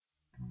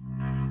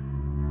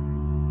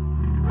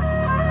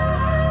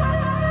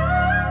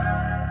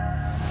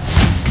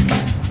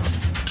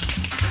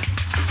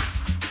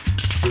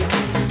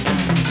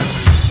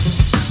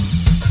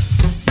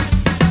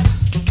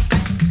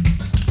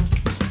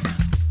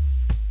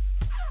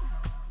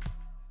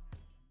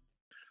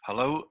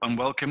Hello and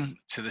welcome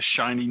to the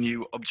Shiny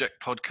New Object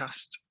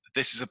podcast.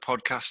 This is a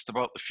podcast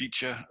about the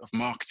future of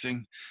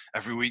marketing.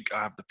 Every week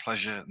I have the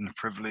pleasure and the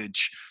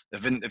privilege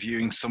of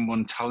interviewing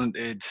someone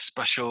talented,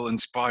 special,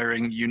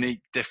 inspiring,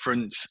 unique,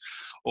 different,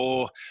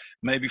 or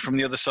maybe from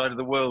the other side of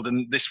the world.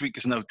 And this week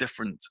is no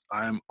different.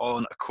 I am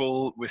on a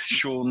call with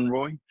Shawn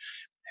Roy,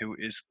 who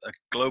is a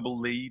global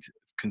lead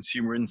of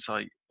consumer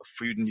insight of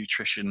food and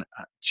nutrition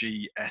at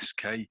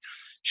GSK.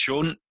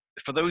 Shawn,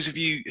 for those of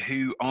you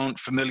who aren't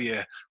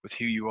familiar with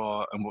who you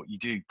are and what you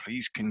do,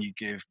 please can you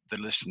give the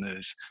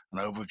listeners an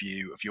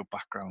overview of your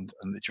background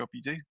and the job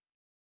you do?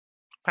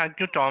 Thank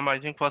you, Tom. I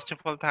think first of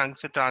all,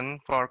 thanks a ton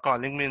for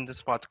calling me in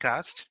this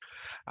podcast,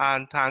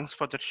 and thanks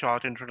for the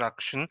short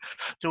introduction.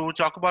 To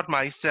talk about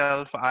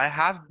myself, I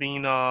have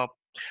been a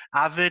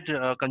avid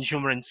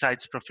consumer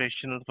insights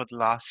professional for the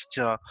last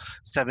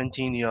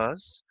 17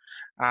 years,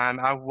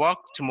 and I've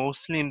worked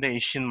mostly in the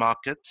Asian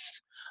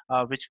markets,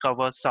 which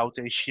covers South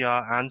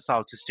Asia and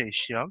Southeast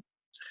Asia.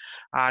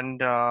 And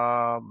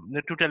tell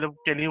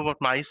you about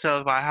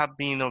myself, I have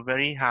been a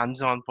very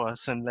hands-on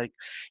person. Like,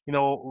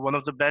 one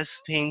of the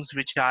best things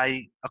which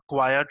I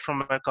acquired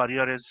from my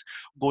career is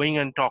going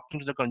and talking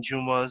to the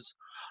consumers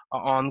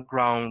on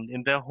ground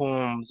in their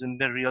homes, in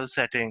their real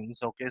settings.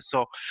 Okay,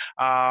 so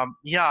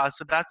yeah,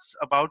 so that's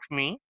about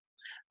me,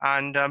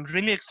 and I'm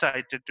really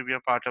excited to be a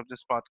part of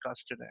this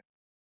podcast today.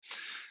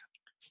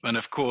 And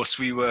of course,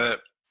 we were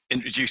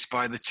introduced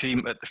by the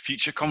team at the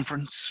Future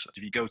Conference.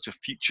 If you go to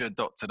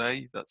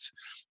future.today, that's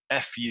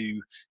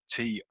FUTR.today.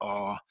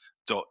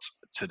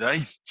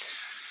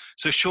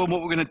 So, Shawn,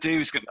 what we're going to do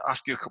is going to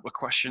ask you a couple of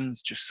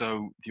questions just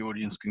so the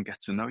audience can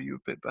get to know you a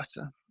bit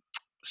better.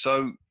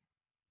 So,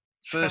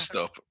 first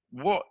up,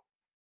 what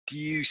do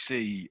you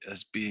see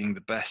as being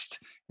the best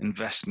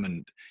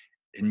investment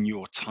in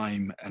your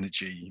time,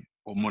 energy,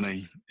 or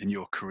money in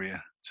your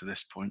career to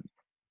this point?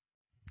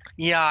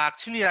 Yeah,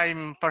 actually, I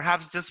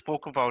perhaps just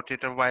spoke about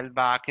it a while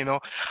back.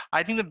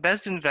 I think the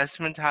best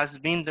investment has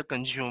been the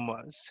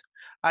consumers.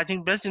 I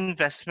think best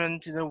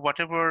investment,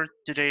 whatever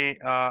today,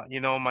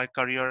 my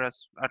career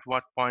at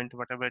what point,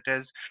 whatever it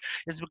is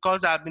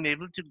because I've been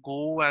able to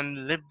go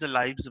and live the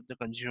lives of the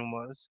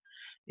consumers.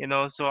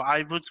 So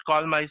I would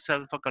call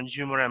myself a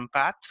consumer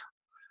empath,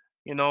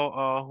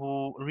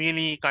 who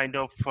really kind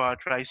of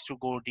tries to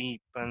go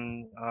deep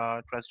and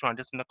tries to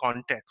understand the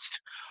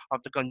context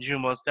of the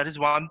consumers. That is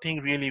one thing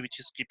really which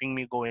is keeping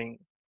me going.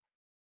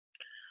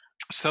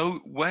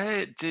 So,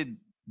 where did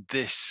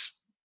this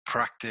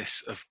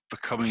practice of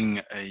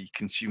becoming a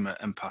consumer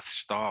empath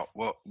start?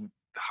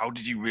 How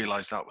did you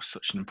realize that was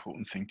such an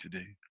important thing to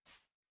do?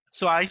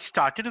 So I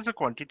started as a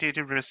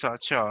quantitative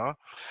researcher,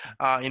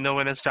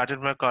 when I started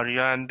my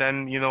career, and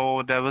then,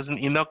 there was an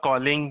inner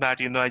calling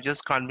that, I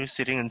just can't be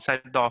sitting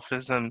inside the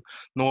office and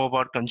know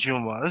about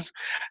consumers.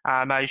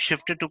 And I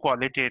shifted to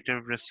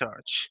qualitative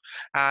research.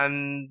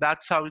 And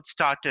that's how it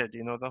started,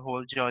 the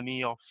whole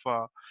journey of,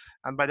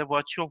 and by the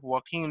virtue of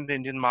working in the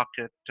Indian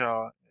market,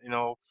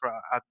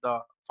 at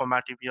the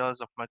formative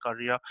years of my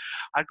career,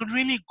 I could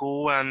really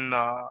go and,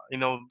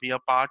 be a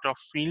part of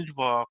field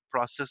work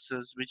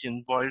processes which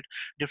involved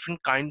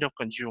different kind of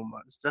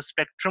consumers. The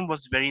spectrum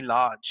was very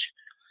large.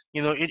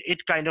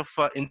 It kind of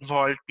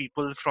involved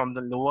people from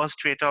the lower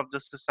strata of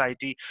the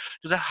society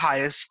to the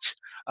highest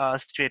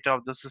strata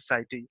of the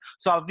society.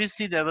 So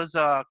obviously there was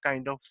a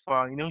kind of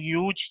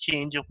huge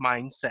change of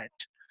mindset,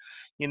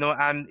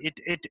 and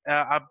it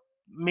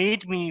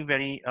made me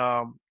very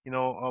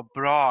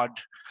broad.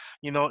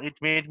 It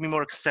made me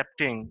more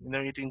accepting.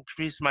 It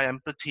increased my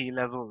empathy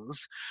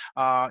levels.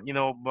 But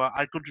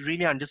I could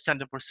really understand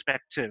the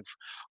perspective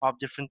of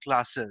different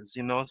classes.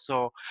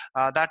 So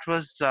that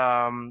was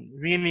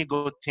really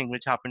good thing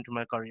which happened to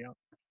my career.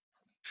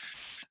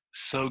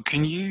 So,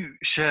 can you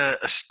share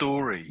a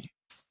story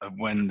of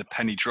when the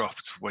penny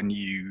dropped, when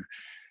you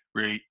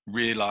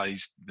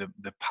realized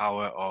the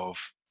power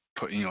of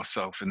putting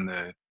yourself in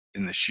the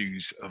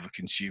shoes of a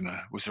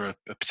consumer? Was there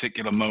a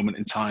particular moment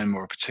in time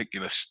or a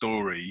particular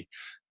story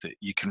that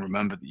you can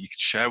remember that you could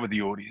share with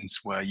the audience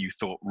where you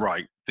thought,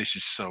 right, this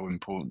is so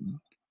important?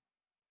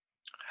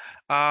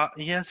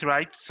 Yes,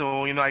 right.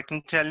 So, I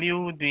can tell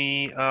you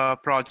the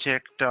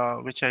project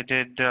which I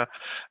did,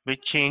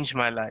 which changed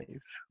my life,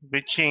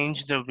 which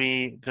changed the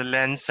way, the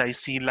lens I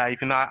see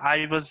life.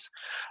 I was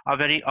a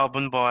very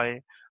urban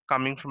boy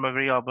coming from a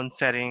very urban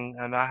setting,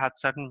 and I had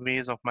certain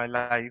ways of my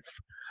life.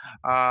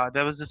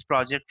 There was this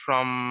project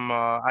from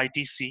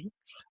ITC.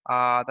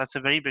 That's a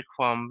very big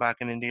firm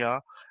back in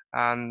India,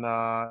 and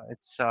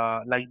it's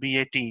like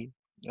BAT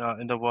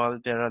in the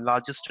world. They're the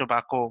largest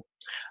tobacco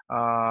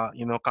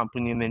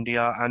company in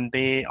India, and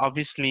they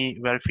obviously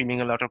were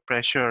feeling a lot of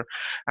pressure,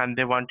 and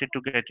they wanted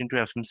to get into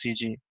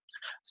FMCG.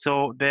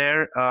 So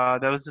there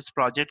was this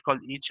project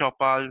called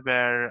eChopal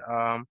where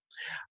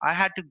I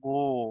had to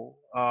go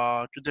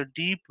to the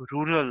deep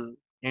rural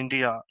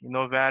India,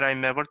 where I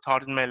never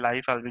thought in my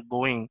life I'll be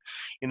going.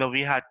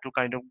 We had to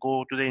kind of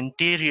go to the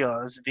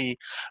interiors, the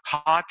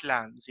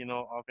heartlands,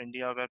 of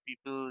India, where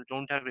people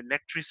don't have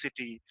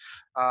electricity,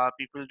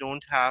 people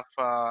don't have,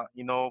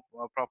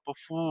 proper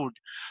food,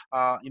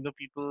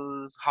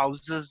 people's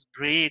houses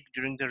break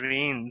during the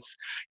rains.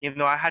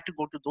 I had to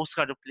go to those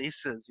kind of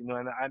places,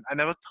 and I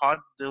never thought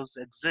those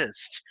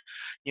exist,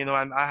 and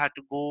I had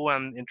to go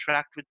and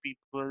interact with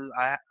people.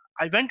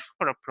 I went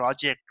for a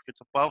project with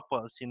a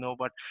purpose,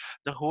 but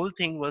the whole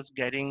thing was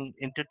getting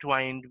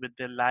intertwined with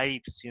their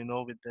lives,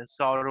 with their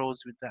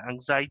sorrows, with their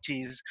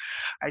anxieties.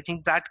 I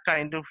think that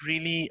kind of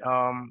really,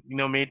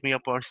 made me a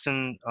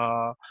person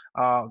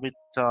with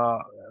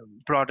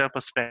broader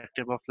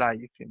perspective of life.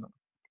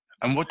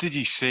 And what did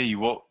you see?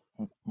 What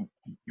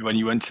when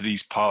you went to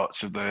these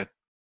parts of the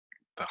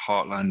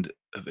heartland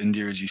of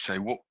India, as you say,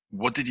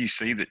 what did you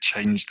see that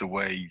changed the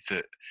way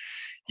that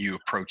you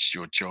approached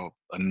your job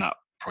and that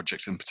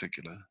project in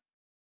particular?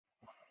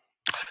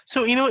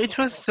 So, it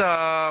was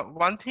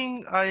one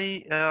thing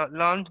I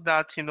learned,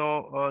 that,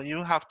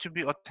 you have to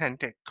be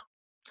authentic,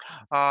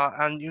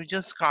 and you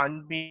just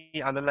can't be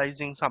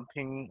analyzing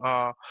something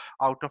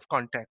out of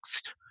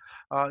context.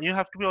 You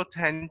have to be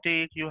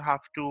authentic. You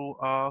have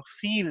to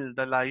feel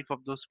the life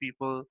of those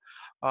people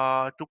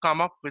to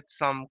come up with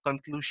some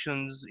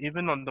conclusions,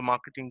 even on the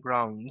marketing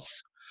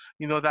grounds.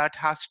 That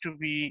has to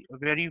be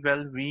very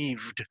well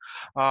weaved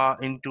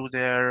into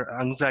their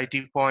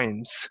anxiety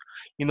points.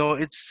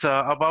 It's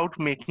about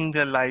making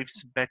their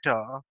lives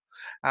better,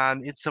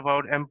 and it's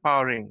about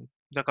empowering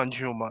the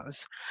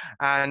consumers.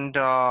 And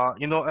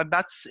and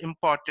that's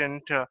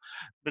important,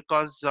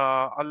 because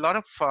a lot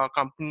of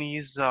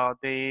companies,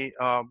 they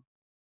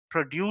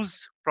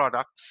produce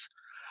products,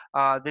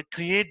 they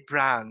create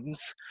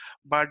brands,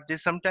 but they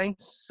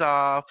sometimes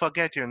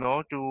forget,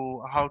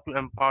 to how to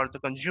empower the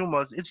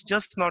consumers. It's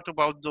just not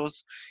about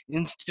those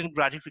instant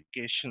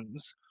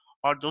gratifications,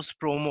 or those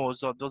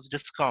promos, or those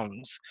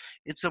discounts.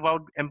 It's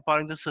about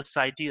empowering the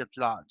society at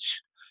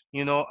large,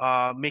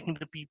 making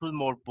the people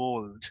more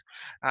bold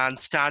and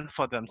stand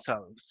for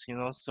themselves.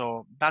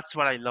 So that's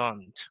what I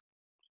learned.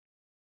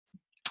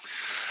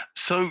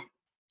 So,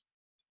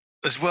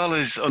 as well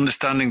as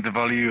understanding the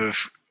value of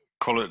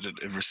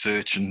qualitative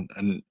research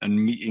and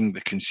meeting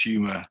the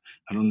consumer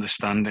and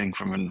understanding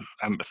from an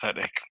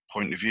empathetic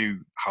point of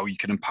view how you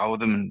can empower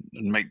them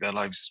and make their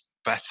lives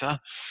better,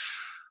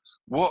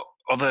 what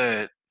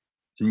other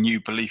new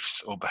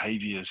beliefs or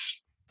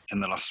behaviors in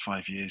the last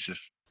 5 years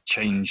have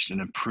changed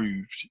and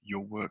improved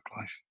your work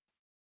life?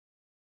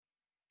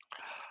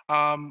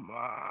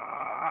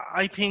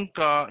 I think,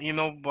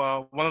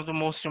 one of the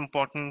most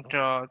important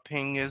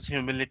thing is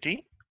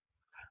humility.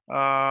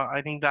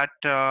 I think that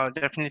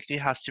definitely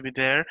has to be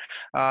there.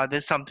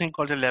 There's something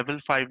called a level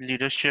 5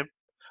 leadership,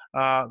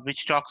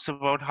 which talks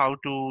about how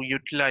to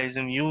utilize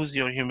and use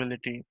your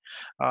humility,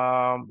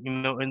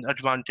 in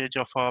advantage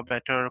of a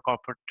better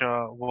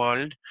corporate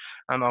world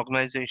and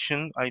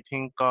organization. I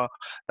think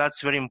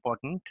that's very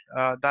important.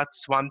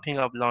 That's one thing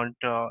I've learned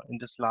in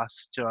this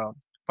last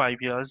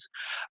 5 years.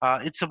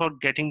 It's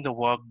about getting the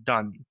work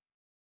done.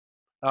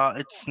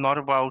 It's not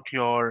about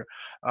your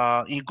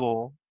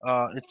ego.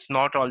 It's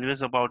not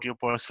always about your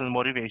personal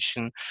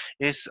motivation.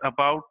 It's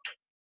about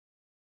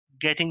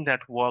getting that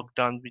work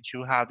done which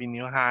you have in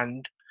your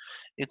hand.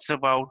 It's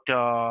about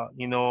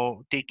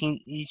taking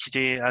each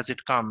day as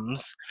it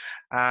comes,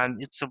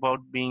 and it's about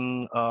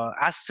being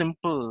as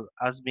simple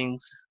as being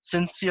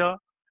sincere,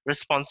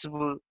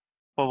 responsible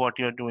for what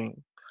you're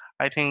doing.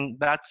 I think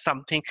that's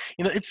something,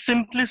 it's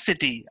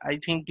simplicity. I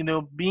think,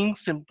 being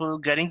simple,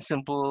 getting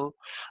simple,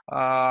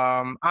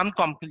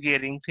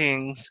 uncomplicating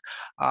things,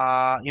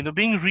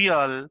 being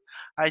real.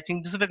 I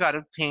think these are the kind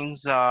of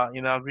things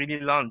I've really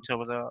learned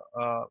over the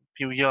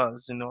few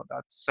years.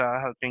 That's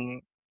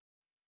helping.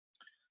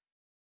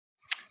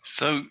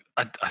 So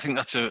I think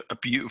that's a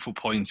beautiful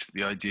point,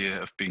 the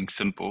idea of being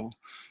simple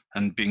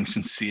and being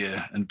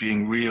sincere and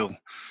being real.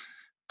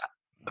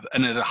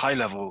 And at a high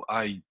level,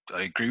 I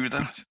agree with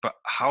that. But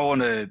how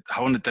on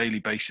a daily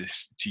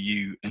basis do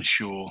you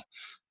ensure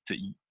that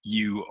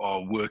you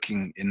are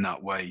working in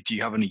that way? Do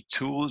you have any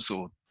tools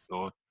or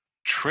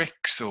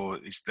tricks, or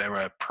is there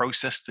a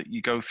process that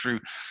you go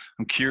through?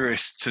 I'm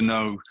curious to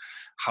know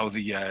how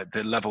the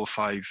level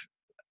 5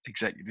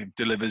 executive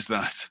delivers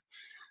that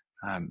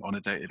on a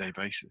day-to-day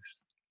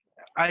basis.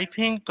 I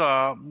think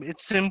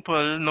it's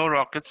simple, no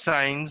rocket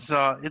science.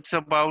 It's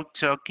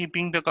about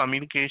keeping the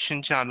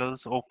communication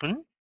channels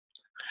open.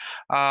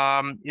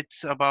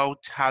 It's about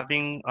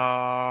having,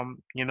 a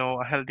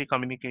healthy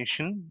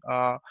communication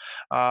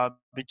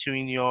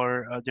between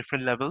your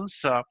different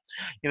levels.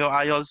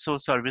 I also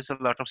service a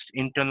lot of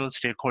internal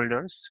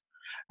stakeholders,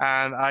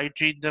 and I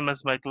treat them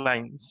as my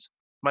clients.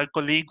 My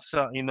colleagues,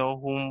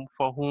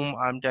 for whom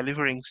I'm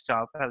delivering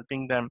stuff,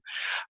 helping them,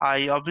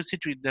 I obviously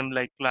treat them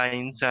like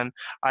clients, and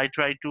I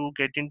try to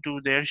get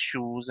into their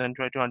shoes and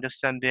try to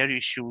understand their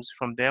issues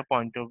from their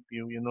point of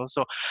view.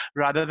 So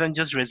rather than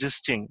just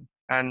resisting,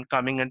 and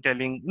coming and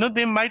telling,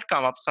 they might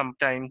come up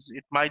sometimes.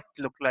 It might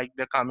look like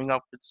they're coming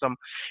up with some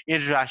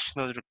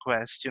irrational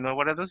request,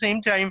 but at the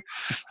same time,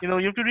 you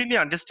have to really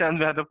understand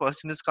where the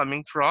person is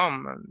coming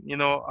from,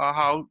 and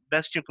how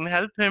best you can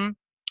help him,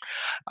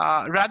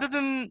 rather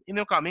than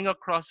coming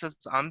across as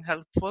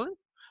unhelpful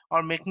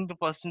or making the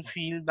person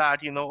feel that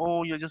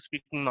oh, you're just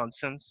speaking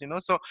nonsense.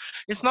 So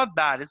it's not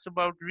that. It's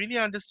about really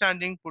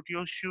understanding, put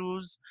your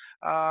shoes,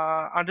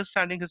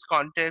 understanding his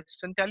context,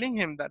 and telling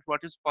him that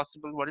what is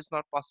possible, what is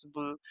not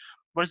possible,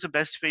 what is the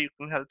best way you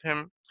can help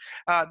him.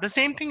 The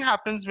same thing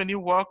happens when you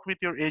work with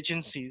your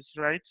agencies,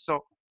 right? So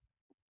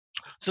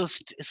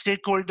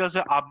stakeholders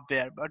are up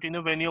there, but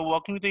when you're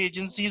working with the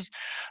agencies,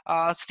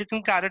 stick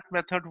and carrot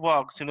method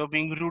works.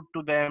 Being rude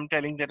to them,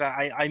 telling that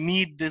I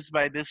need this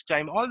by this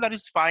time, all that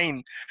is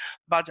fine.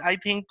 But I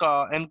think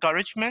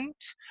encouragement,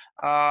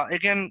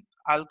 again,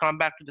 I'll come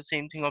back to the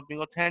same thing of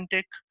being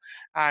authentic,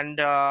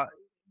 and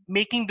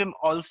making them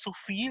also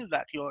feel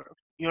that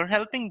you're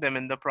helping them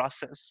in the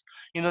process.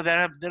 There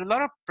are a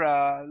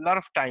lot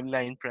of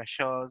timeline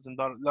pressures and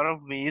a lot of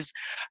ways.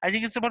 I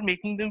think it's about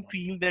making them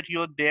feel that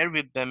you're there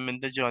with them in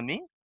the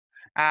journey.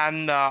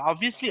 And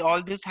obviously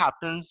all this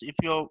happens if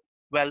you're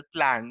well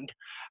planned.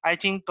 I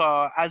think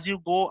as you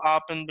go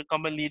up and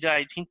become a leader,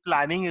 I think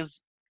planning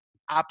is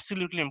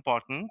absolutely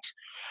important.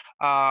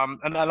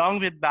 And along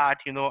with that,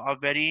 a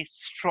very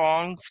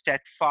strong,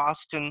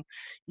 steadfast, and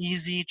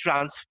easy,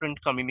 transparent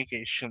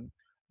communication.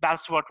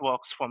 That's what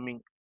works for me.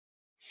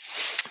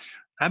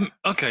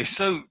 Okay,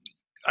 so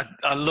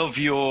I love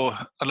your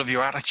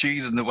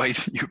attitude and the way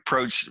that you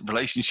approach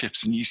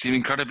relationships, and you seem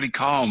incredibly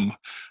calm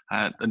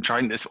and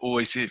trying to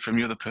always see it from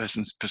the other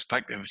person's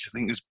perspective, which I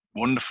think is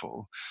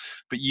wonderful.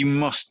 But you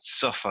must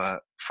suffer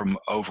from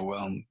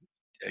overwhelm.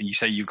 You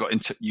say you've got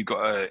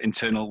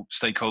internal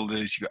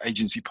stakeholders, you've got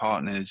agency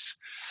partners.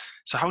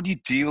 So how do you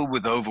deal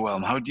with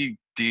overwhelm? How do you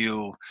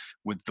deal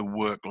with the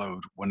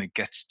workload when it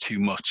gets too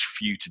much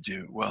for you to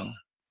do it well?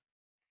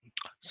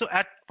 So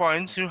at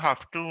points, you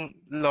have to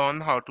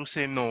learn how to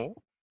say no.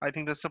 I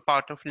think that's a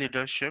part of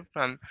leadership.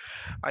 And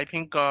I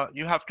think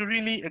you have to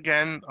really,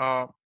 again,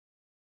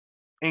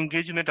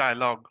 engage in a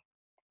dialogue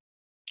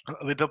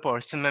with the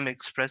person and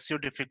express your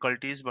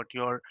difficulties, what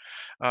you're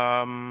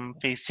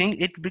facing.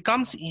 It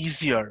becomes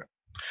easier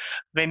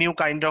when you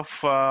kind of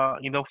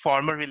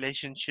form a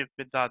relationship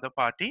with the other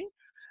party,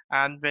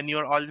 and when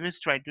you're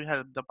always trying to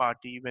help the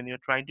party, when you're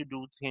trying to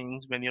do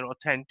things, when you're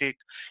authentic.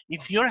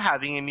 If you're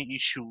having any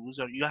issues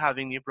or you're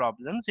having any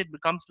problems, it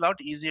becomes a lot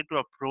easier to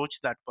approach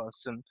that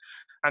person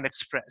and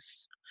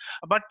express.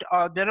 But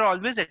there are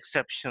always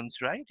exceptions,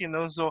 right? We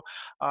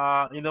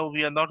are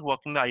not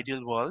working the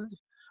ideal world.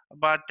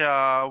 But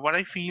what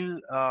I feel,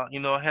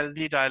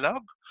 healthy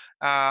dialogue,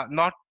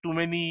 not too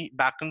many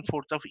back and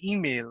forth of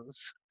emails,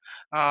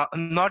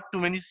 not too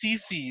many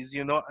CCs.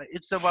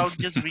 It's about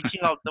just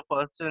reaching out the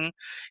person.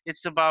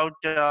 It's about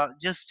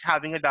just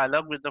having a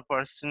dialogue with the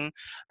person,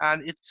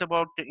 and it's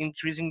about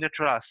increasing the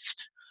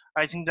trust.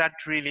 I think that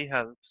really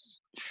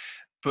helps.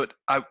 But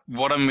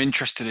what I'm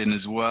interested in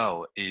as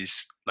well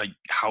is like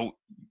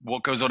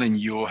what goes on in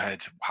your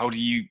head. How do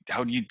you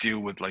deal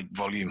with like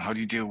volume? How do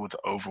you deal with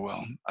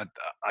overwhelm?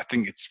 I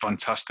think it's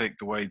fantastic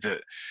the way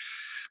that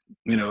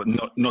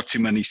not too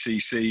many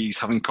CCs,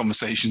 having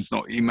conversations,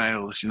 not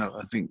emails.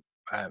 I think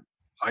uh,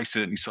 I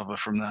certainly suffer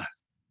from that.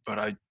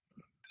 But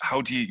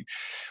how do you?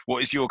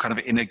 What is your kind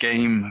of inner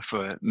game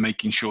for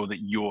making sure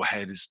that your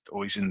head is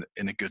always in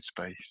a good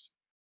space?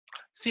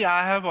 See,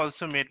 I have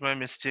also made my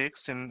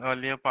mistakes in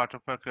earlier part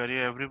of my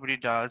career. Everybody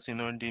does,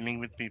 in dealing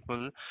with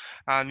people,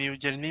 and you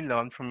generally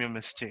learn from your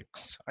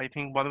mistakes. I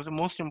think one of the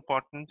most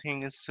important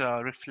thing is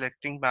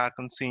reflecting back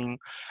and seeing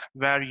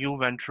where you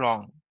went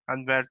wrong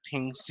and where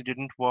things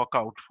didn't work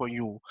out for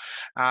you.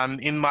 And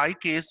in my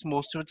case,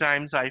 most of the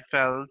times I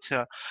felt,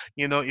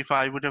 if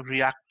I would have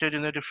reacted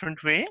in a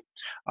different way,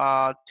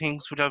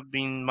 things would have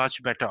been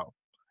much better.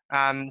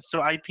 And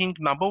so I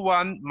think number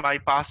one, my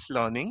past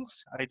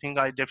learnings, I think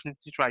I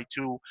definitely try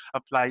to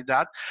apply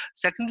that.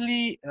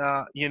 Secondly,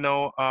 when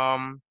you're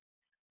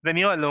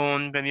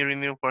alone, when you're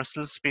in your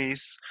personal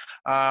space,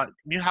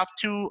 you have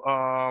to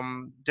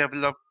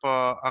develop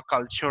a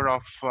culture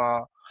of,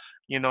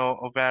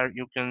 where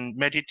you can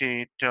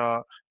meditate,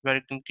 where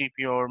you can keep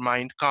your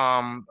mind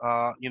calm.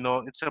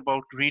 It's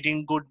about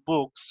reading good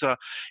books.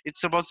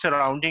 It's about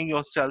surrounding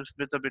yourself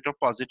with a bit of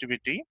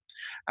positivity.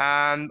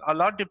 And a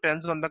lot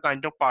depends on the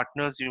kind of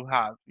partners you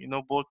have,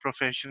 both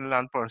professional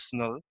and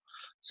personal.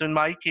 So in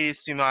my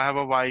case, I have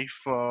a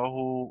wife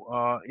who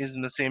is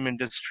in the same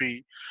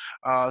industry.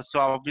 So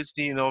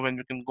obviously, when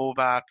we can go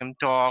back and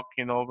talk,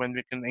 when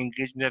we can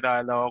engage in a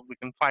dialogue, we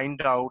can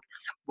find out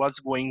what's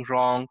going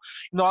wrong.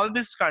 All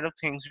these kind of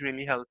things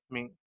really help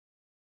me.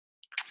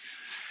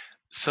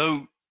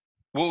 So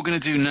what we're going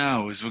to do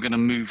now is we're going to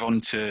move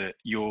on to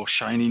your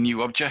shiny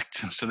new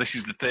object. So this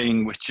is the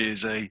thing which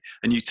is a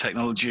new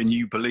technology, a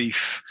new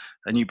belief,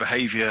 a new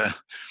behavior,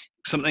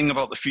 something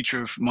about the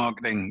future of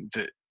marketing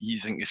that you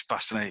think is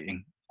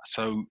fascinating.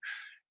 So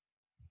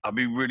I'd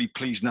be really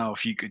pleased now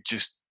if you could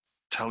just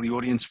tell the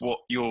audience what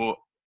your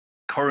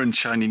current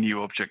shiny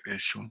new object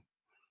is, Shawn?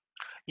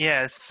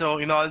 Yes, so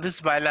in all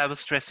this while I was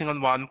stressing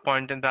on one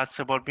point, and that's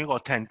about being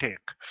authentic.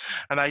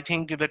 And I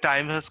think the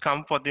time has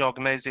come for the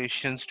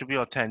organizations to be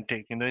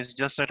authentic. It's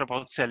just not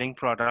about selling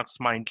products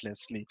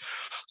mindlessly.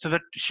 So the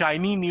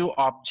shiny new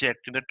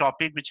object, the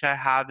topic which I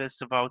have is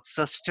about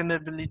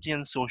sustainability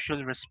and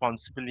social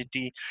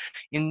responsibility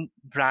in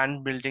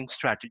brand building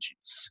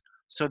strategies.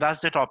 So that's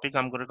the topic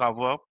I'm going to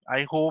cover.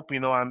 I hope,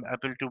 I'm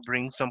able to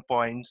bring some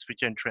points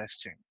which are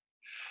interesting.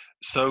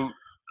 So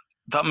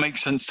that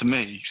makes sense to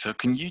me. So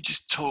can you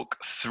just talk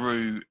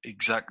through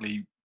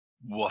exactly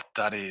what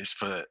that is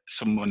for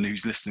someone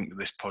who's listening to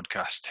this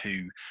podcast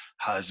who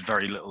has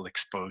very little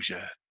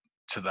exposure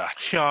to that?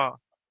 Sure,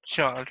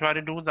 sure. I'll try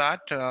to do that.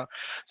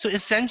 So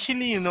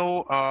essentially,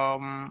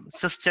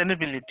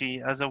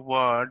 sustainability as a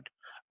word,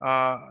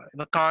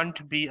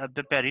 can't be at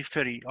the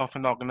periphery of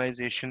an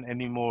organization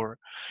anymore.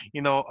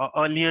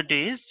 Earlier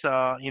days,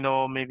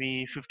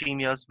 maybe 15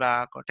 years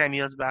back or 10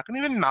 years back, and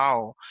even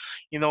now,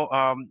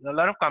 a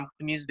lot of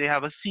companies they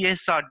have a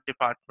CSR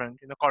department,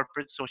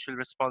 corporate social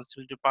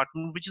responsibility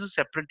department, which is a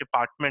separate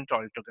department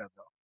altogether.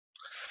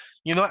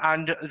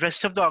 And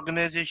rest of the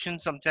organization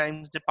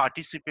sometimes they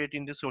participate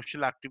in the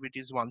social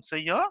activities once a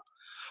year,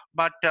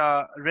 but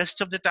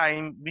rest of the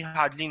time we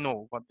hardly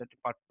know what the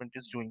department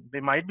is doing. They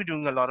might be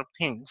doing a lot of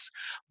things,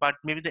 but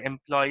maybe the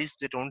employees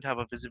they don't have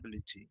a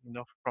visibility,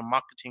 from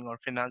marketing or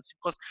finance,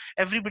 because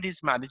everybody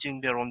is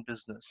managing their own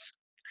business.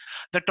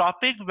 The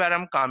topic where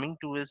I'm coming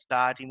to is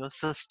that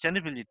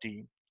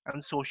sustainability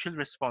and social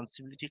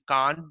responsibility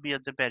can't be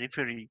at the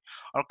periphery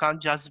or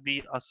can't just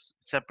be a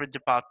separate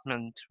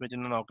department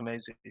within an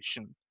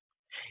organization.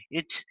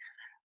 It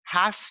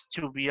has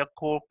to be a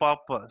core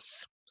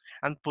purpose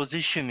and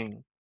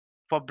positioning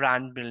for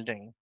brand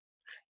building.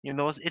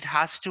 It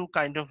has to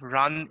kind of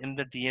run in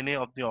the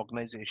DNA of the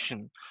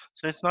organization.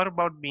 So it's not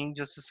about being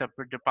just a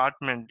separate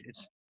department.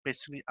 It's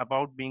basically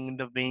about being in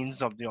the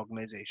veins of the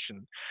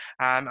organization.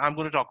 And I'm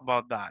going to talk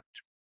about that.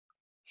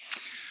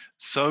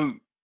 So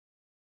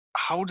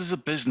how does a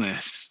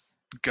business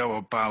go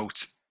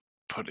about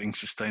putting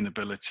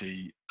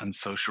sustainability and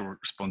social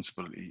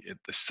responsibility at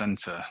the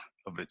center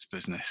of its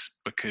business?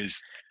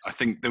 Because I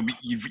think that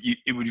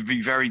it would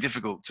be very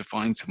difficult to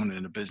find someone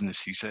in a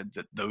business who said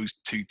that those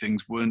two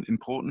things weren't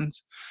important.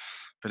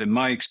 But in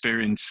my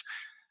experience,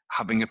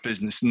 having a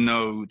business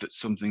know that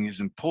something is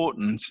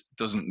important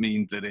doesn't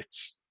mean that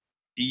it's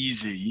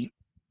easy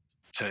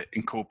to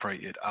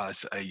incorporate it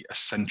as a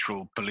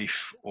central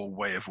belief or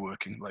way of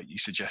working, like you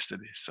suggested.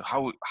 So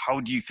how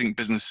do you think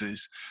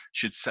businesses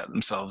should set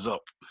themselves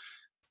up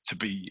to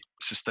be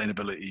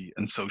sustainability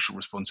and social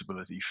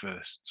responsibility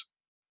first?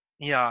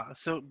 Yeah,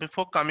 so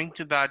before coming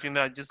to that,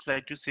 I'd just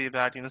like to say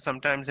that,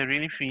 sometimes I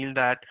really feel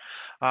that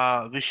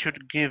we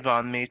should give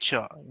our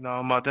nature,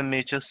 Mother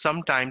Nature,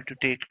 some time to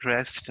take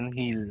rest and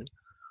heal.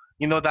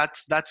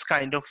 That's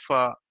kind of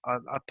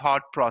a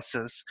thought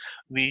process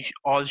we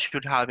all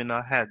should have in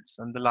our heads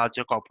and the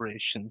larger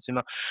corporations.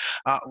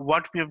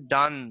 What we have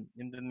done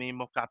in the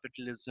name of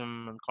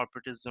capitalism and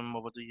corporatism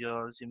over the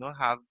years,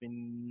 have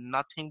been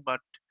nothing but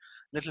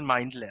little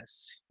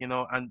mindless,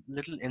 and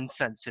little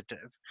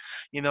insensitive,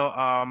 and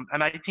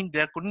I think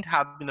there couldn't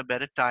have been a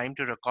better time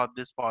to record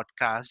this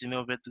podcast,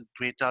 with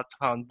Greta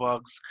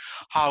Thunberg's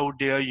 "How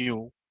dare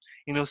you,"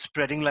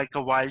 spreading like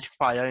a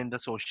wildfire in the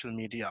social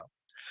media.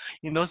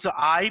 So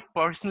I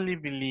personally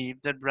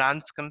believe that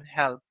brands can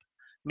help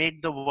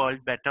make the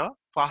world better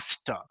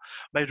faster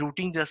by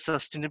rooting their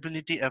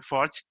sustainability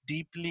efforts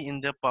deeply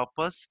in their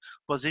purpose,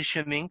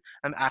 positioning,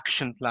 and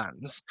action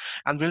plans.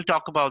 And we'll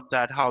talk about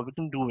that, how we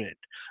can do it.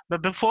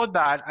 But before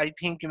that, I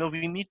think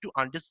we need to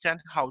understand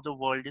how the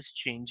world is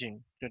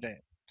changing today.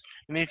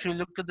 If you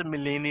look at the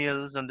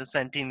millennials and the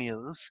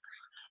centennials,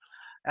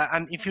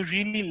 and if you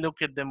really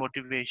look at their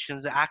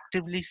motivations, they're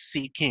actively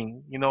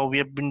seeking. We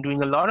have been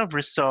doing a lot of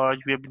research,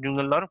 we have been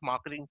doing a lot of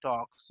marketing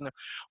talks.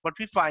 What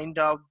we find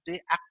out, they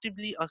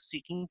actively are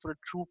seeking for a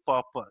true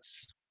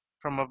purpose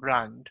from a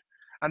brand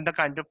and the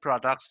kind of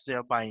products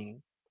they're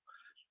buying.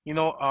 You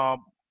know, uh,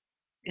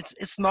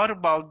 it's not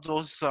about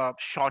those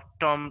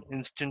short-term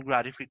instant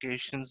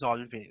gratifications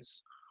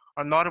always,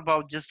 or not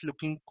about just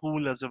looking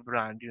cool as a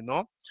brand.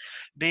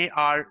 They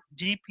are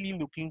deeply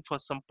looking for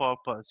some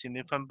purpose.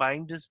 If I'm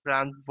buying this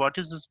brand, what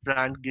is this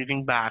brand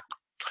giving back,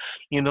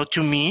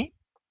 to me,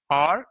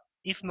 or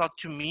if not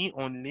to me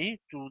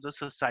only, to the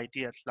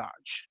society at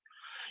large.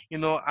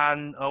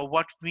 And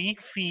what we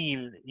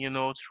feel,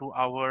 through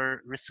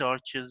our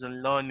researches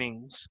and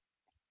learnings,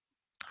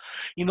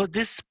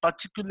 this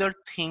particular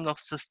thing of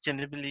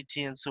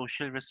sustainability and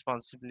social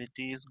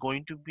responsibility is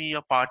going to be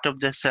a part of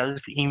their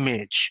self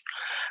image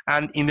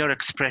and inner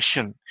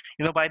expression.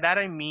 By that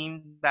I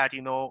mean that,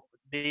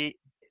 they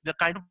the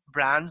kind of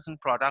brands and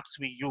products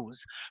we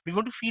use, we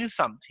want to feel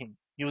something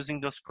using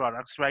those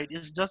products, right?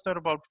 It's just not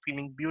about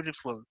feeling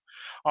beautiful,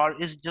 or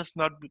it's just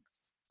not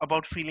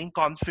about feeling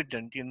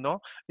confident,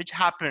 which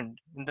happened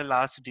in the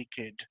last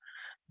decade.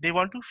 They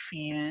want to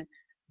feel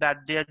that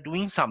they are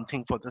doing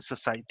something for the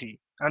society,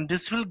 and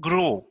this will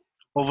grow.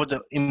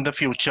 in the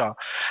future.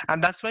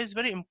 And that's why it's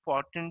very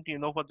important,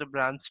 for the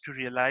brands to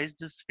realize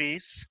this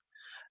space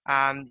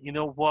and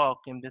work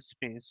in this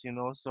space.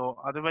 So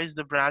otherwise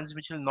the brands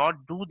which will not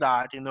do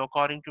that,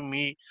 according to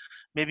me,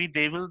 maybe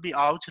they will be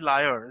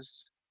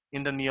outliers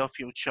in the near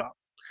future.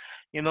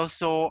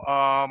 So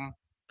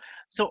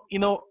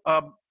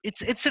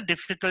it's a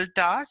difficult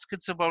task.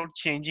 It's about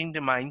changing the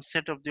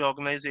mindset of the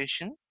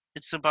organization.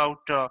 It's about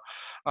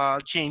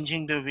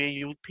changing the way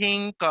you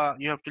think.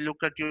 You have to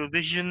look at your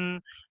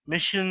vision,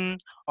 mission,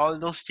 all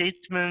those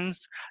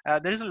statements.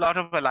 There is a lot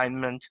of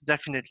alignment,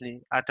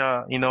 definitely, at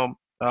a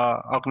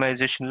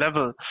organization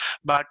level.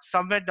 But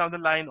somewhere down the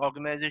line,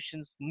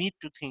 organizations need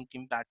to think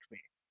in that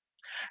way.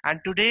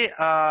 And today,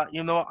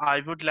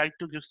 I would like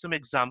to give some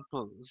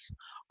examples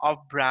of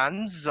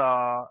brands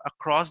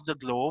across the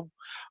globe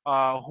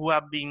who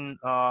have been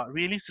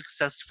really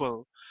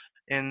successful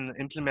in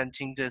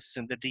implementing this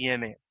in the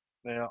DNA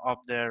of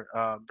their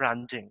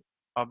branding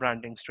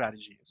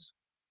strategies.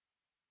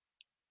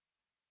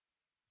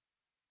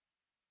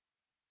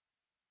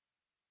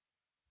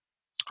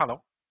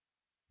 Hello.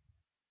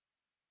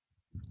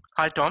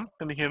 Hi, Tom.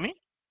 Can you hear me?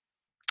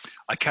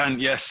 I can,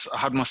 yes. I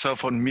had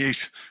myself on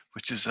mute,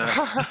 which is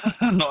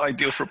not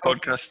ideal for a Okay.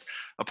 podcast.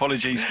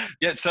 Apologies.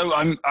 Yeah, so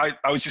I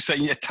was just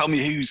saying, yeah, tell me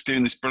who's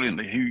doing this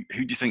brilliantly. Who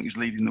do you think is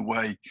leading the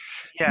way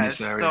in this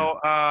Yes. area? So,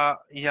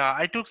 yeah,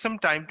 I took some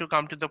time to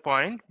come to the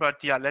point, but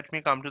yeah, let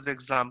me come to the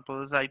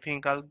examples. I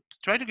think I'll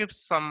try to give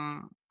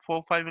some 4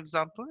 or 5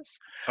 examples.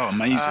 Oh,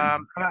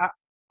 amazing. And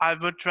I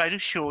would try to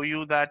show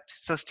you that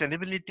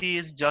sustainability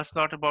is just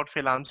not about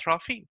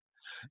philanthropy.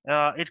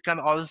 It can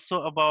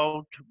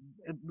also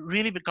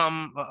really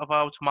become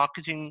about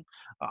marketing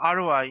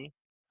ROI.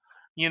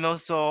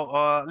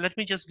 So let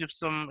me just give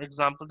some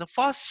examples. The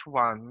first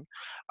one,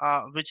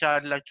 which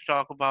I'd like to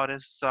talk about,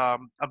 is a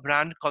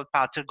brand called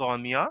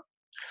Patagonia.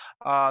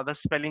 The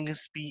spelling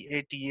is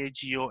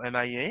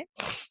Patagonia.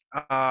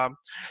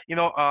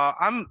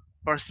 I'm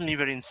personally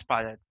very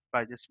inspired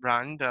by this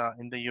brand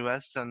in the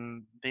US,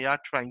 and they are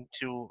trying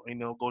to,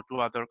 go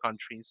to other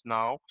countries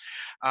now.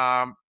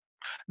 Um,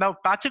 Now,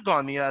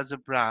 Patagonia as a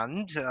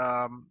brand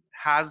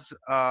has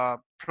a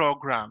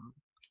program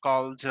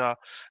called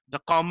the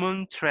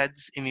Common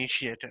Threads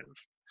Initiative.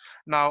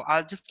 Now,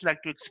 I'll just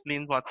like to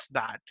explain what's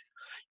that.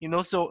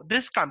 So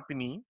this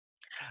company,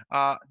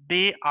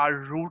 they are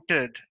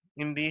rooted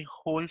in the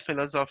whole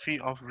philosophy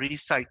of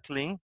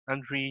recycling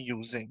and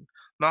reusing.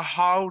 Now,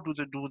 how do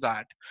they do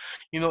that?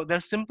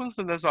 Their simple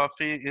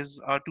philosophy is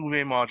a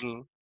two-way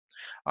model.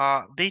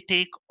 They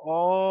take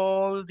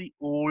all the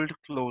old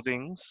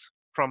clothings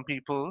from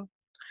people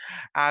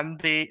and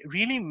they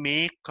really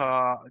make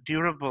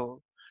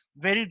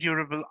very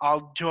durable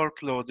outdoor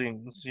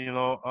clothing.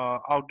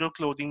 Outdoor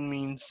clothing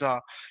means,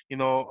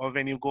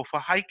 when you go for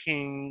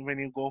hiking, when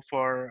you go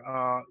for,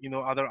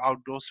 other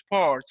outdoor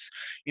sports,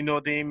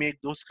 they make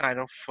those kind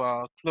of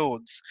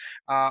clothes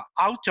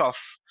out of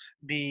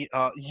the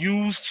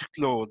used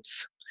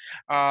clothes.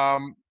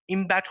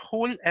 In that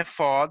whole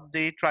effort,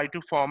 they try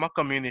to form a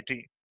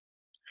community,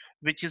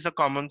 which is a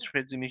common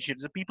threads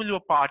initiative. The people who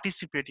are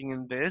participating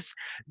in this,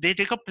 they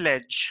take a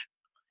pledge.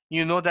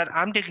 That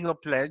I'm taking a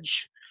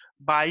pledge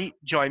by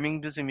joining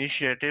this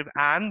initiative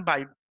and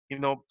by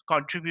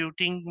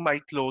contributing my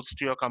clothes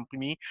to your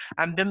company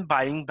and then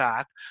buying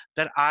back,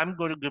 that I'm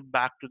going to give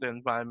back to the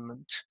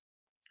environment.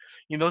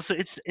 So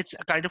it's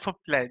a kind of a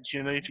pledge.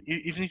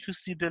 Even if you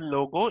see the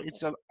logo,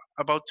 it's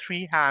about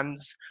three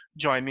hands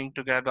joining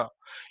together.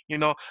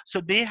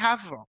 So they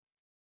have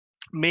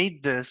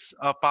made this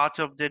a part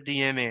of their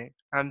DNA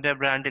and their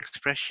brand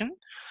expression.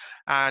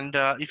 And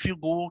if you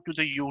go to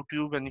the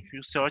YouTube and if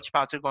you search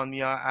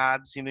Patagonia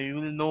ads, you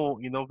will know,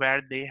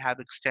 where they have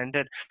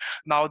extended.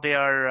 Now they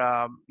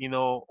are,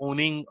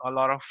 owning a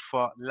lot of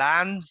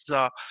lands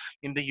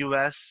in the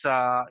US,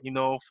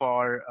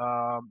 for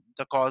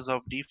the cause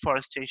of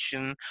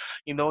deforestation.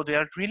 They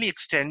are really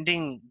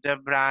extending their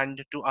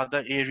brand to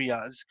other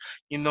areas.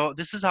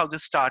 This is how they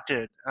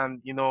started,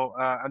 and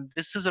and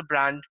this is a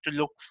brand to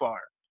look for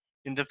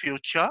in the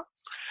future.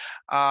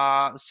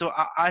 So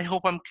I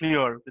hope I'm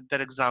clear with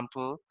that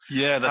example.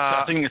 Yeah, I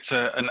Uh, think it's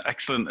an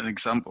excellent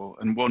example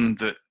and one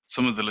that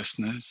some of the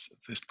listeners of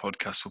this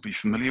podcast will be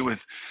familiar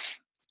with.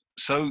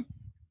 So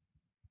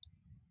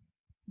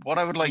what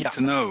I would like yeah.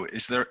 to know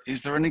is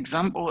there an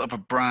example of a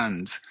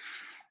brand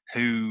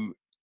who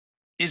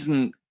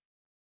isn't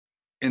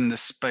in the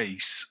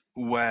space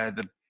where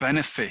the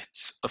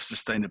benefits of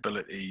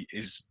sustainability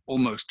is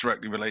almost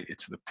directly related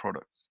to the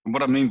product? And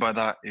what I mean by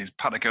that is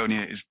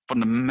Patagonia is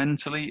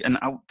fundamentally an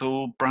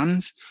outdoor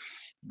brand.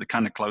 The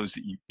kind of clothes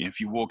that if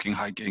you're walking,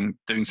 hiking,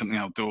 doing something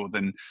outdoor,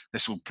 then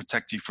this will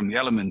protect you from the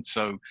elements.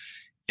 So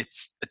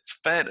it's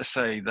fair to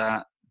say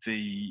that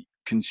the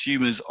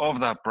consumers of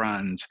that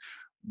brand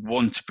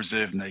want to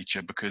preserve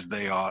nature because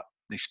they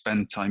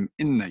spend time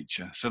in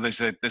nature. So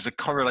there's a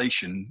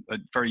correlation, a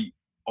very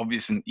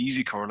obvious and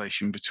easy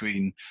correlation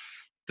between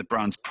the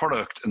brand's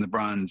product and the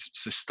brand's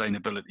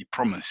sustainability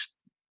promise.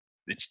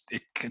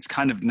 it's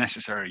kind of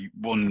necessary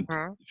one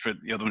Mhm. for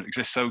the other one to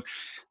exist. So,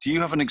 do you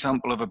have an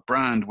example of a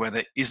brand where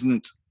there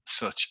isn't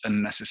such a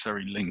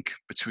necessary link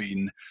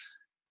between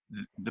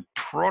the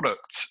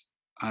product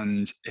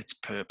and its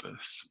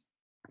purpose?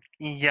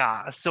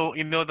 Yeah, so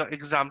the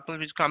example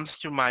which comes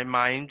to my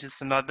mind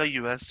is another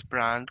US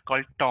brand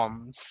called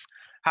Tom's.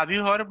 Have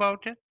you heard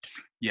about it?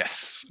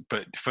 Yes,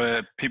 but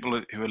for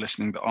people who are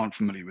listening that aren't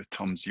familiar with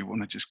Tom's, you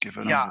want to just give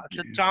an Yeah,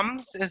 so overview.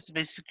 Tom's is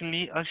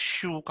basically a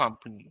shoe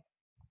company.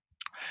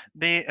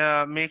 They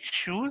make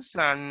shoes,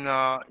 and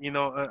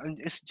and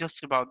it's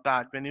just about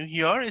that. When you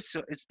hear, it's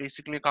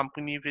basically a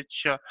company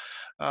which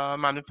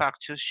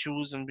manufactures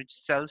shoes and which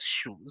sells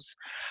shoes.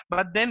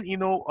 But then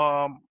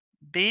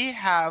they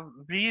have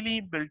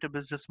really built a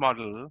business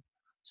model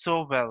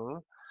so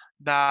well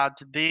that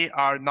they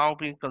are now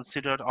being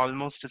considered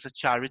almost as a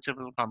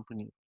charitable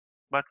company.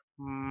 But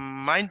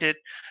mind it,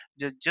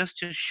 they're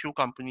just a shoe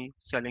company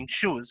selling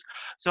shoes.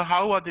 So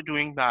how are they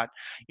doing that?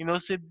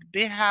 So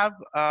they have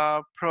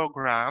a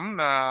program,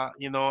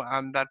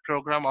 and that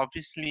program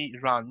obviously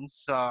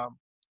runs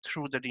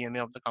through the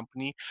DNA of the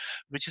company,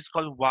 which is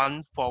called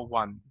One for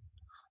One.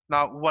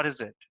 Now, what is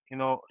it?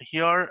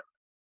 Here,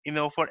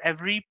 for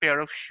every pair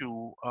of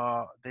shoe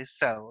they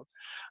sell,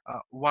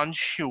 one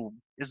shoe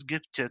is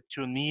gifted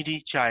to a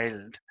needy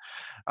child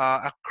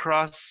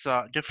across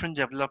different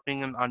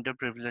developing and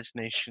underprivileged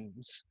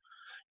nations.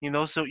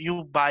 So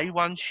you buy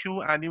one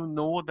shoe and you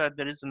know that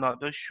there is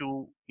another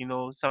shoe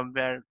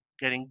somewhere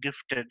getting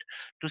gifted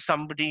to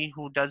somebody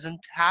who doesn't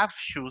have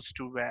shoes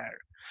to wear.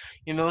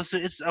 So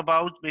it's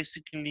about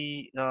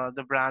basically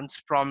the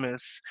brand's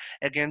promise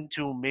again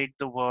to make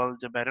the world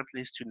a better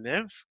place to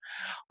live.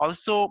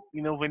 Also,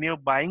 when you're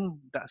buying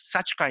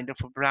such kind of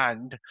a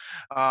brand,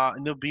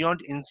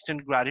 beyond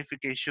instant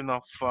gratification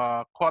of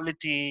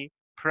quality,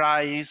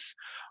 price,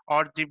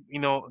 or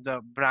the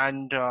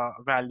brand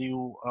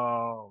value,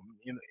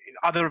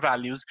 other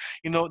values,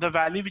 the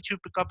value which you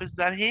pick up is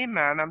that, hey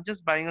man, I'm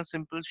just buying a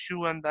simple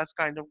shoe and that's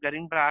kind of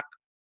getting back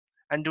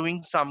and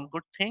doing some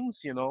good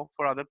things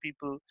for other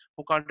people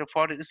who can't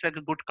afford it. It's like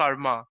a good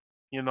karma,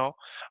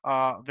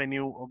 when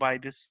you buy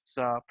this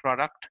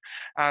product.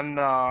 And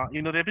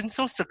they've been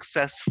so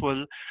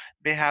successful,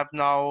 they have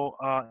now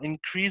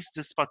increased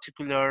this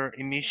particular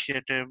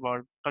initiative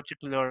or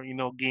particular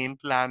game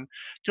plan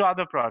to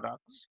other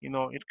products.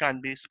 It can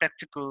be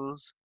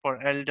spectacles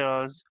for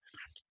elders.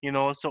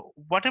 So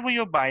whatever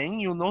you're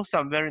buying,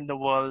 somewhere in the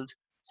world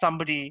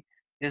somebody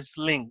is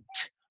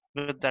linked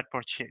with that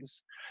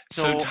purchase.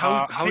 So, So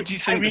how do you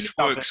I think really this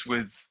love it. works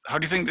with? How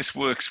do you think this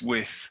works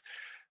with?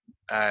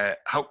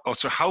 How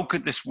also how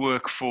could this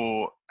work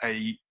for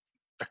a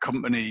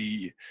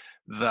company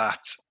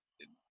that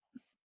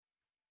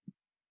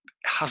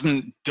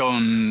hasn't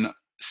done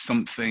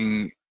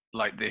something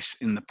like this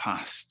in the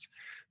past?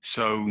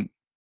 So,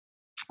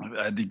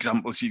 the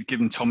examples you've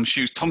given, Tom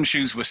Shoes. Tom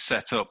Shoes was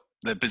set up.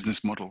 Their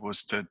business model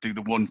was to do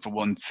the one for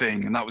one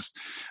thing, and that was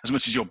as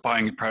much as you're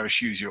buying a pair of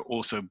shoes, you're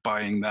also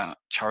buying that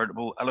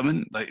charitable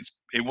element. Like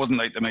it wasn't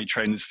like they made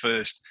trainers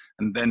first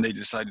and then they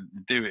decided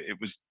to do it. It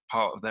was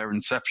part of their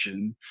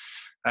inception,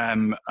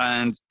 and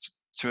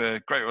to a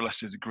greater or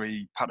lesser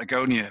degree,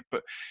 Patagonia.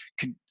 But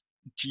could,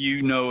 do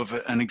you know of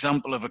an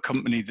example of a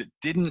company that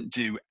didn't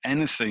do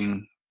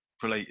anything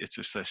related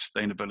to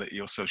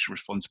sustainability or social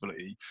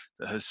responsibility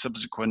that has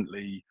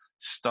subsequently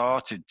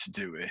started to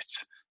do it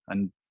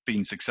and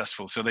been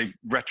successful? So they've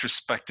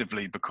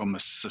retrospectively become a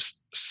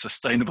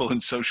sustainable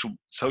and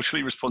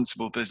socially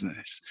responsible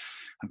business.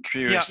 I'm Yeah,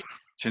 curious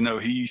to know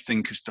who you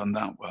think has done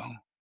that well.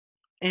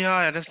 yeah,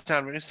 I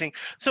understand what you're saying.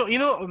 So,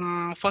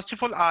 first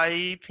of all,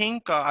 I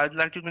think I'd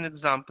like to give an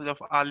example of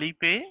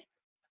Alipay.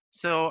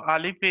 So,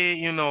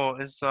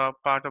 Alipay, is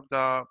part of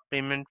the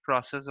payment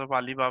process of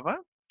Alibaba.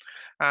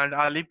 And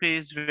Alipay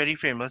is very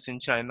famous in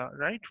China,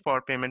 right,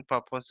 for payment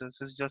purposes.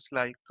 It's just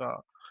like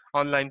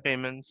online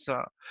payments.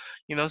 So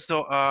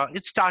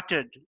it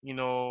started,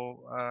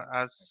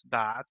 as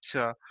that.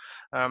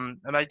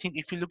 And I think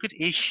if you look at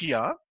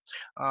Asia,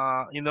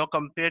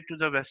 compared to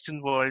the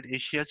Western world,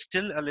 Asia is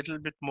still a little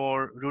bit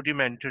more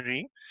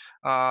rudimentary,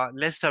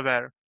 less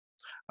aware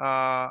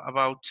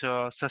about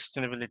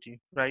sustainability,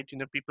 right?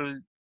 People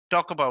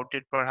talk about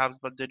it perhaps,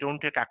 but they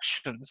don't take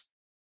actions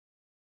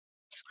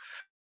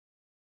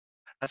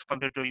as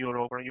compared to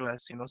Europe or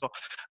US.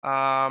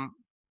 Um,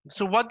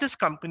 so what this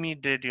company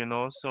did,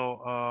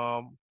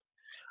 um,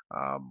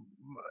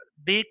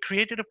 they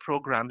created a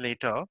program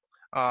later,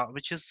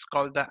 which is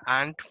called the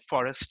Ant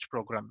Forest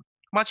Program.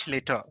 Much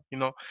later,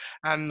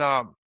 and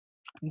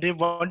they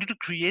wanted to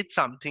create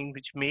something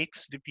which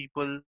makes the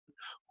people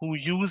who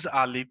use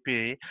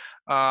Alipay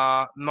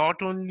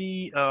not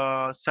only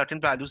certain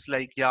values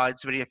like, yeah,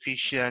 it's very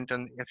efficient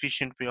and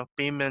efficient way of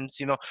payments,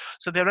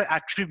 so there are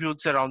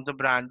attributes around the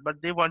brand,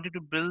 but they wanted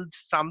to build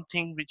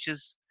something which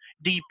is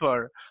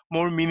deeper,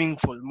 more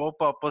meaningful, more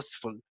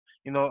purposeful.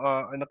 And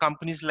the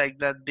companies like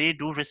that, they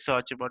do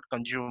research about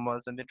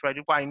consumers and they try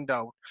to find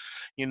out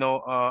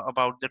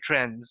about the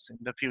trends in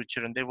the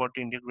future, and they want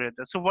to integrate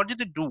that. So what did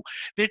they do?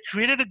 They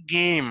created a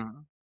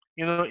game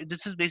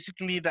This is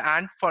basically the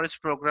Ant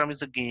Forest program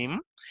is a game.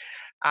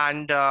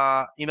 And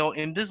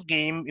in this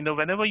game,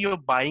 whenever you're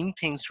buying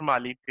things from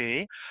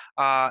Alipay,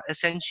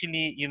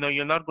 essentially,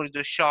 you're not going to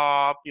the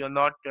shop, you're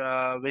not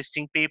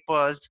wasting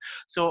papers.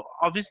 So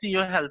obviously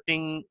you're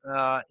helping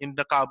in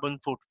the carbon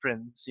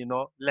footprints,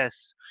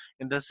 less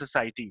in the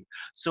society.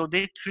 So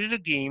they create a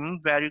game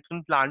where you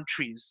can plant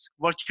trees,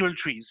 virtual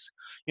trees,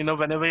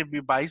 whenever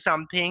you buy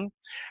something.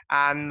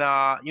 And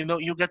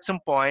you get some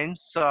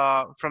points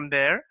from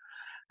there.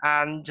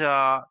 And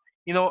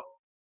you know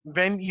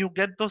when you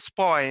get those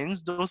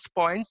points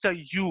are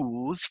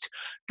used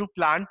to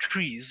plant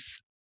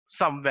trees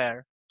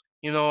somewhere,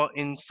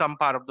 in some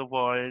part of the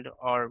world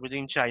or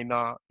within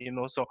China.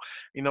 So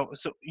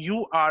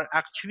you are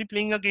actually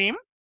playing a game,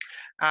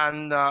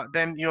 and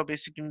then you're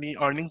basically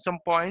earning some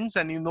points,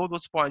 and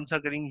those points are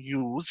getting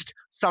used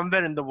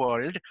somewhere in the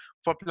world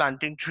for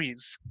planting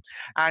trees.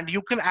 And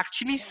you can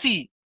actually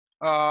see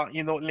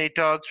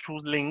later through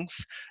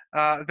links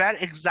where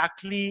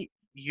exactly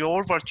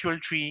your virtual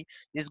tree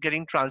is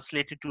getting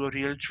translated to a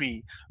real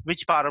tree,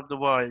 which part of the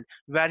world,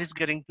 where is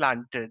getting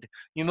planted.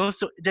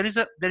 So there is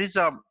a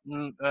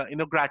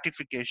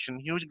gratification,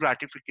 huge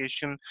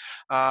gratification.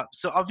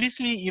 So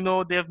obviously,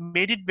 they have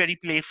made it very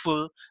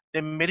playful. They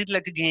made it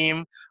like a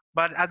game,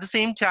 but at the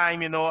same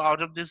time,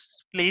 out of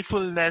this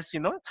playfulness,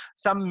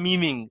 some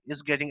meaning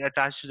is getting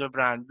attached to the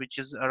brand, which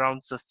is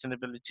around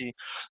sustainability.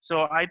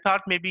 So I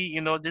thought maybe,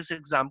 this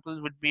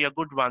example would be a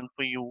good one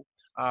for you,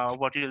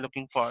 what you're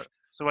looking for.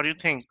 So what do you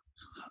think?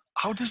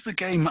 How does the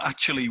game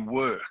actually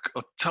work?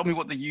 Or tell me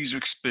what the user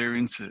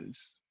experience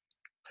is.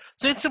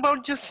 So it's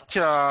about just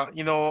you have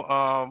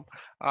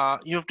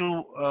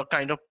to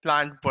kind of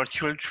plant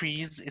virtual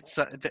trees.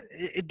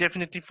 It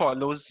definitely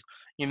follows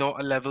a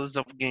levels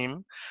of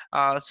game.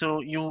 So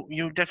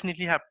you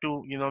definitely have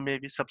to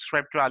maybe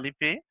subscribe to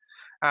Alipay,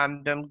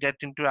 and then get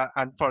into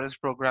Ant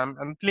Forest program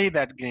and play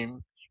that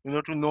game.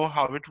 To know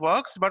how it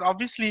works. But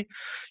obviously,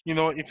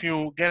 if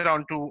you get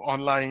onto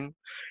online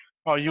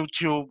or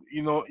YouTube,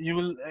 you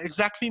will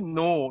exactly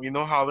know,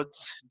 how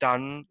it's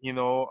done.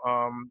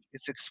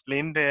 It's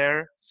explained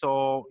there.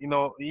 So,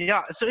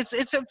 yeah, so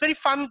it's a very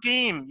fun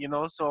game,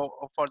 so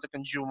for the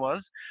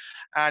consumers,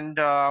 and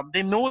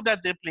they know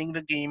that they're playing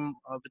the game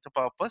with a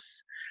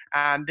purpose,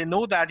 and they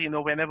know that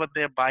whenever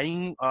they're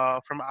buying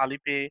from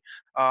Alipay,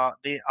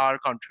 they are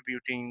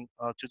contributing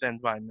to the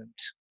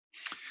environment.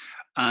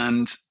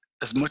 And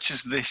as much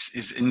as this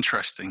is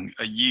interesting,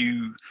 do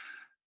you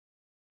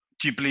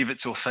believe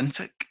it's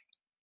authentic?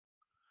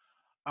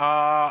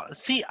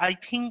 See, I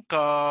think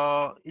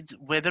it's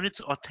whether it's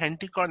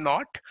authentic or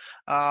not,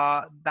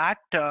 that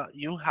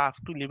you have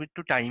to leave it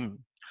to time.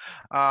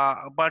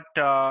 But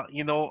how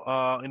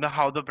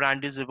the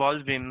brand is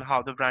evolving,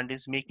 how the brand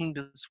is making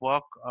this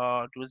work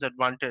to its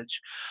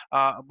advantage.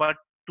 But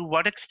to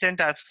what extent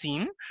I've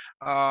seen,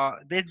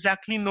 they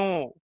exactly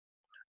know.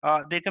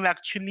 They can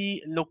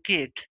actually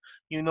locate,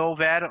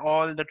 where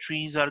all the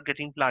trees are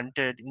getting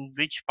planted, in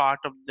which part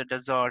of the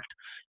desert,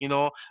 you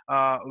know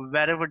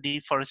wherever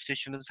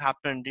deforestation has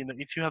happened.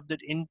 If you have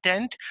that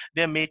intent,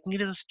 they're making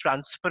it as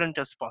transparent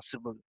as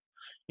possible.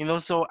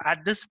 So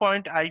at this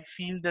point, I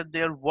feel that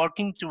they're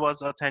working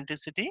towards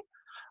authenticity.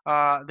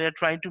 They're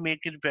trying to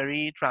make it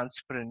very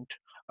transparent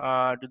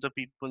to the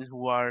people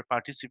who are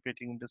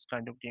participating in this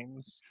kind of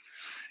games.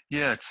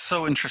 Yeah, it's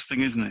so interesting,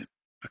 isn't it?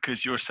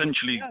 Because you're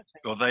essentially, Yeah.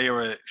 or they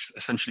are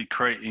essentially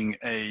creating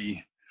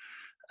a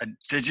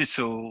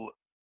digital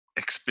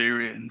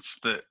experience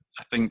that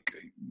I think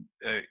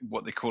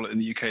what they call it in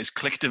the UK is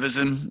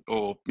collectivism,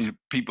 or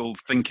people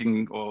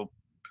thinking or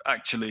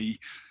actually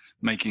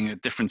making a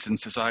difference in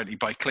society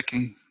by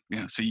clicking.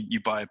 So you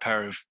buy a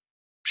pair of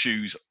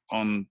shoes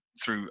on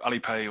through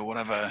Alipay or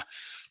whatever,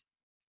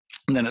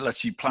 and then it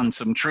lets you plant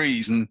some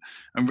trees. And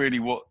really,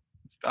 what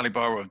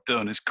Alibaba have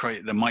done is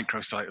created a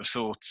microsite of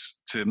sorts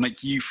to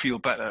make you feel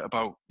better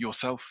about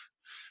yourself.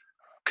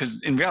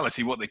 Because in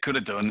reality, what they could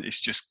have done is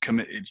just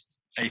committed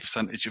a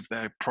percentage of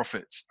their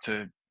profits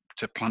to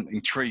planting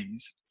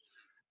trees,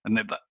 and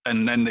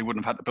then they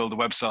wouldn't have had to build a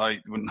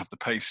website. They wouldn't have to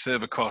pay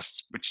server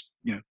costs, which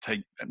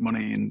take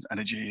money and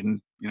energy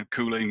and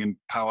cooling and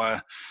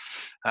power.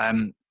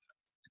 Um,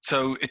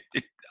 so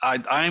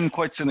I'm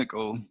quite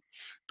cynical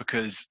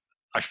because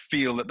I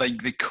feel that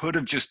they could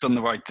have just done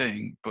the right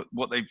thing, but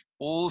what they've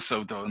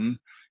also done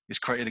is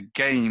created a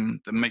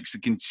game that makes the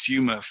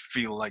consumer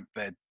feel like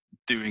they're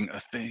doing a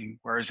thing,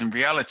 whereas in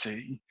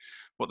reality,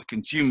 what the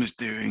consumer's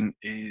doing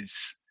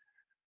is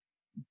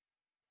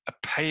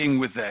paying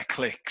with their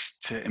clicks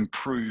to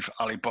improve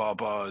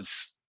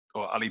Alibaba's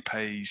or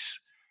Alipay's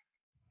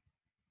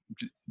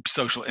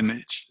social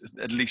image,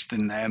 at least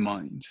in their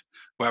mind.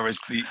 Whereas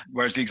the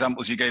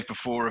examples you gave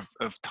before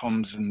of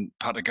Tom's and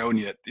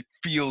Patagonia, it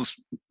feels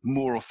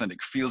more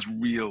authentic, feels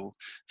real.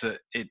 That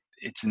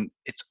it's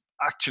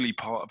actually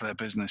part of their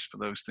business for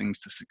those things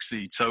to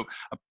succeed. So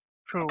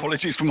True.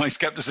 apologies for my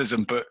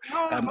skepticism, but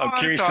No, I'm not at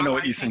curious to all. know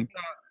what I you think think.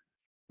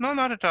 No,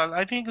 not at all.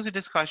 I think it's a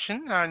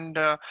discussion, and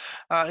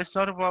it's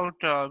not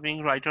about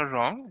being right or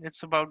wrong.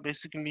 It's about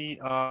basically,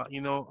 a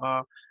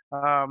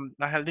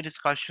healthy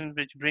discussion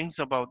which brings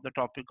about the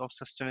topic of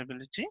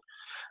sustainability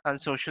and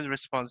social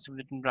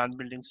responsibility in brand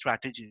building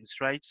strategies,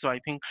 right? So I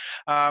think,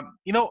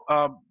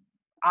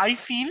 I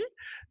feel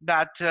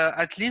that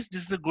at least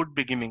this is a good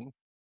beginning.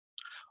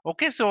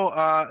 Okay, so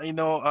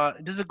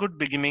this is a good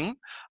beginning.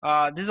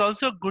 This is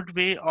also a good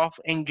way of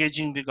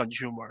engaging the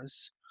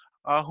consumers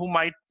who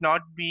might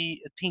not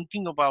be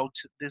thinking about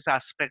these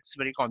aspects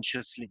very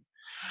consciously.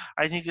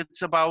 I think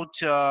it's about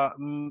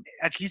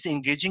at least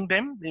engaging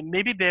them.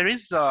 Maybe there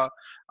is a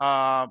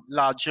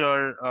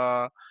larger,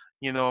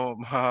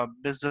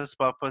 business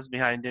purpose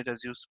behind it,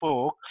 as you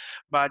spoke,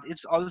 but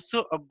it's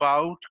also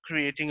about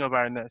creating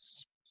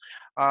awareness.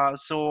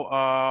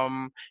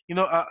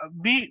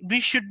 We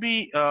should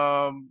be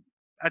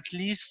at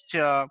least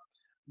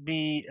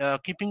be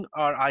keeping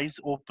our eyes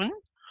open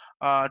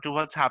to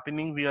what's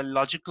happening. We are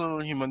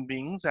logical human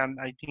beings, and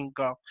I think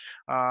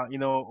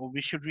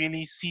we should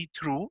really see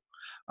through.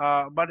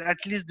 But at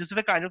least these are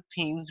the kind of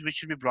things which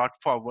should be brought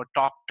forward,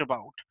 talked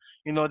about.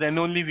 Then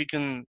only we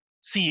can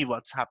see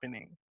what's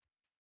happening.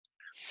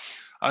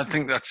 I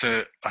think that's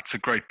a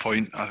great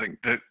point. I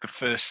think the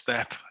first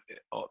step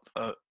of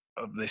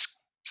this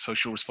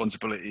social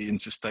responsibility and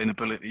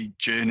sustainability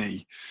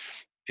journey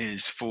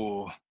is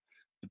for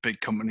the big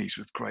companies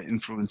with great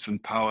influence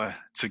and power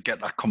to get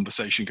that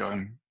conversation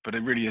going. But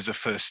it really is a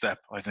first step.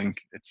 I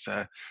think it's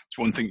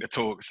one thing to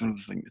talk, it's another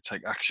thing to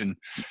take action.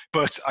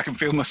 But I can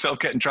feel myself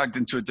getting dragged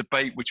into a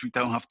debate which we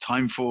don't have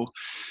time for.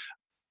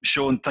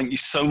 Shawn, thank you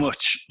so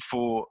much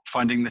for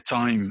finding the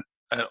time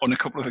on a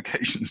couple of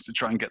occasions to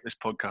try and get this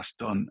podcast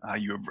done.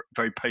 You were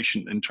very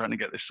patient in trying to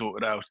get this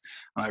sorted out,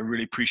 and I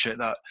really appreciate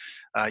that.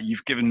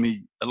 You've given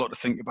me a lot to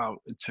think about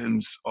in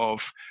terms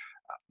of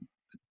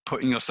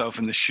putting yourself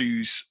in the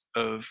shoes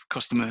of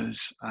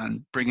customers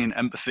and bringing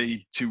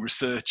empathy to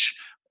research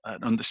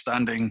and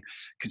understanding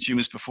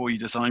consumers before you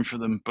design for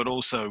them. But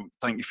also,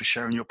 thank you for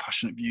sharing your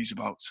passionate views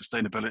about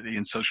sustainability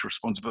and social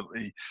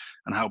responsibility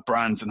and how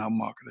brands and how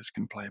marketers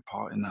can play a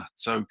part in that.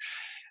 So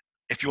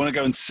if you want to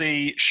go and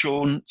see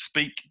Shawn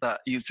speak, that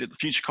is at the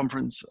Future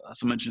Conference,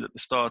 as I mentioned at the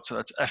start. So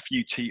that's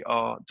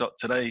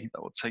futr.today.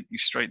 That will take you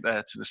straight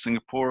there to the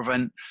Singapore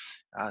event,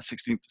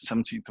 16th to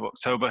 17th of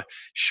October.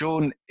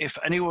 Shawn, if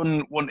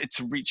anyone wanted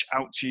to reach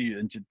out to you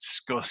and to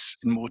discuss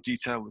in more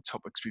detail the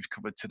topics we've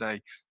covered today,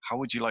 how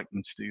would you like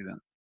them to do that?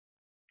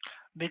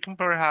 They can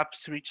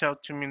perhaps reach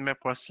out to me in my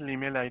personal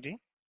email ID.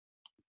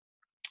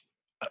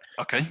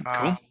 Okay, Uh,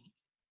 cool.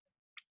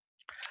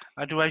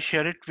 do I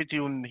share it with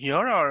you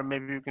here, or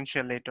maybe you can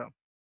share later?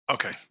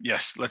 Okay,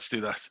 yes, let's do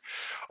that.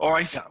 All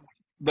right. Yeah.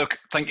 Look,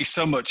 thank you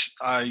so much.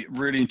 I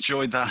really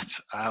enjoyed that.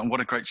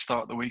 What a great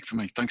start of the week for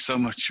me. Thanks so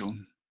much,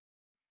 Shawn.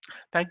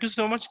 Thank you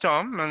so much,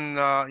 Tom. And,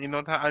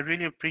 I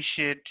really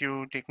appreciate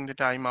you taking the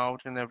time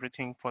out and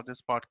everything for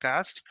this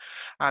podcast.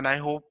 And I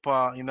hope,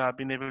 I've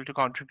been able to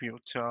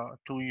contribute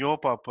to your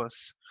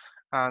purpose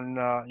and,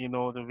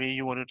 the way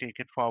you want to take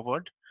it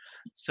forward.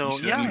 You So,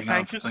 yeah, certainly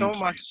thank have. you so Thank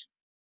you. much.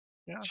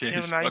 Yeah, you have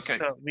a Cheers. nice Okay.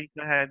 week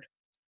ahead.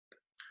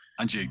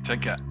 And you.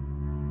 Take care.